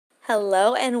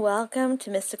Hello and welcome to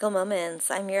Mystical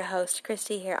Moments. I'm your host,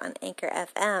 Christy, here on Anchor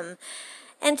FM.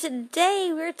 And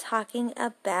today we're talking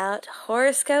about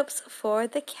horoscopes for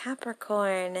the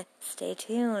Capricorn. Stay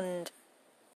tuned.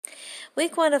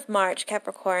 Week 1 of March,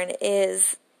 Capricorn,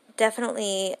 is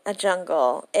definitely a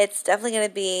jungle. It's definitely going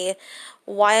to be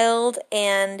wild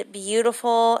and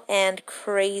beautiful and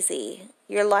crazy.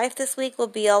 Your life this week will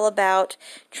be all about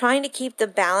trying to keep the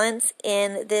balance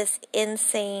in this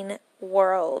insane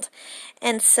world.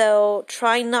 And so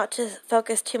try not to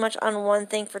focus too much on one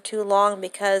thing for too long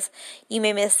because you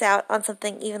may miss out on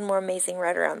something even more amazing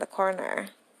right around the corner.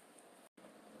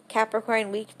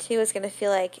 Capricorn, week 2 is going to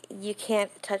feel like you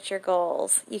can't touch your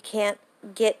goals. You can't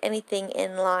get anything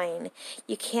in line.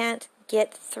 You can't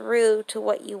get through to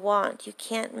what you want. You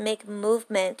can't make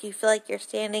movement. You feel like you're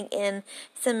standing in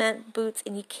cement boots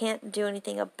and you can't do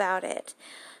anything about it.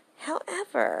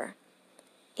 However,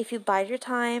 if you bide your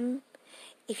time,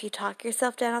 if you talk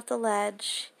yourself down off the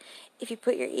ledge, if you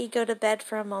put your ego to bed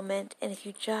for a moment, and if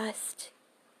you just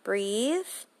breathe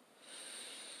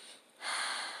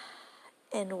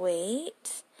and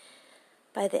wait,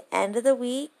 by the end of the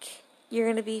week, you're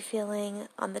going to be feeling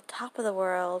on the top of the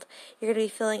world. You're going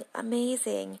to be feeling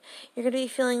amazing. You're going to be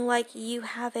feeling like you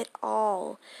have it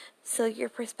all. So your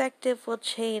perspective will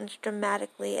change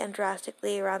dramatically and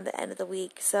drastically around the end of the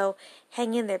week. So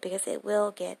hang in there because it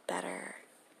will get better.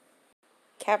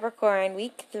 Capricorn,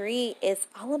 week 3 is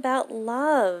all about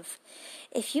love.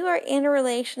 If you are in a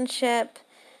relationship,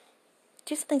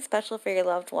 do something special for your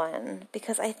loved one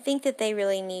because I think that they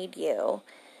really need you.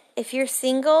 If you're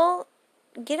single,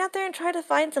 get out there and try to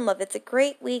find some love. It's a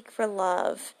great week for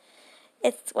love.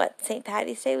 It's, St.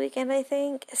 Patty's Day weekend, I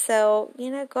think. So,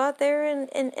 go out there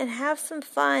and have some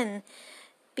fun.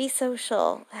 Be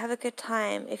social. Have a good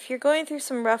time. If you're going through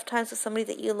some rough times with somebody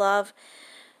that you love,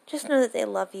 just know that they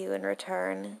love you in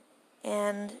return.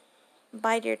 And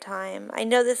bide your time. I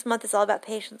know this month is all about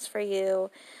patience for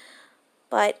you,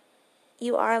 but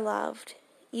you are loved.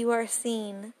 You are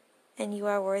seen. And you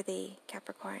are worthy,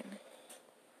 Capricorn.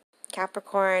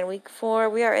 Capricorn, week 4,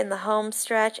 we are in the home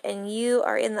stretch, and you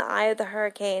are in the eye of the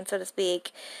hurricane, so to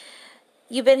speak.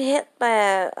 You've been hit by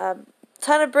a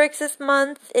ton of bricks this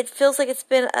month. It feels like it's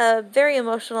been a very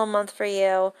emotional month for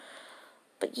you.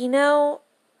 But you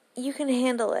can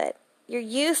handle it. You're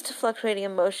used to fluctuating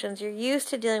emotions. You're used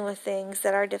to dealing with things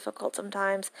that are difficult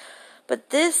sometimes.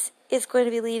 But this is going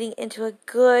to be leading into a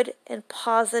good and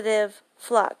positive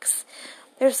flux.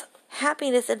 There's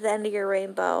happiness at the end of your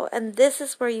rainbow, and this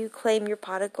is where you claim your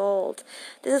pot of gold.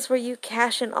 This is where you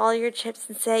cash in all your chips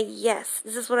and say, yes,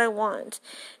 this is what I want.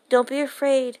 Don't be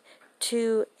afraid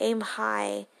to aim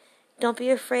high. Don't be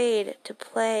afraid to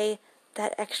play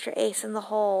that extra ace in the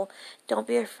hole. Don't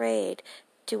be afraid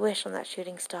to wish on that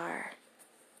shooting star.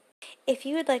 If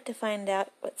you would like to find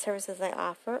out what services I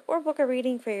offer or book a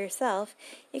reading for yourself,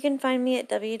 you can find me at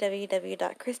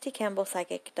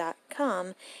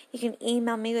www.christycampbellpsychic.com. You can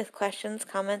email me with questions,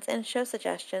 comments, and show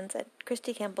suggestions at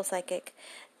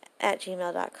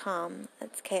christycampbellpsychic@gmail.com.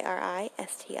 That's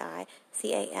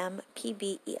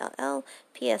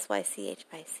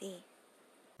KRISTICAMPBELLPSYCHIC.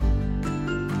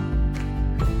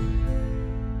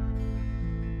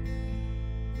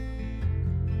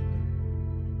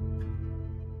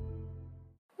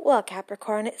 Well,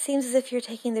 Capricorn, it seems as if you're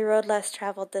taking the road less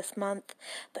traveled this month,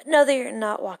 but know that you're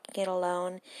not walking it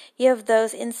alone. You have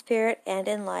those in spirit and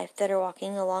in life that are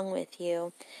walking along with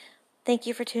you. Thank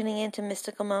you for tuning in to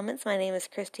Mystical Moments. My name is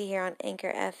Christy here on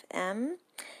Anchor FM,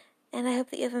 and I hope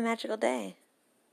that you have a magical day.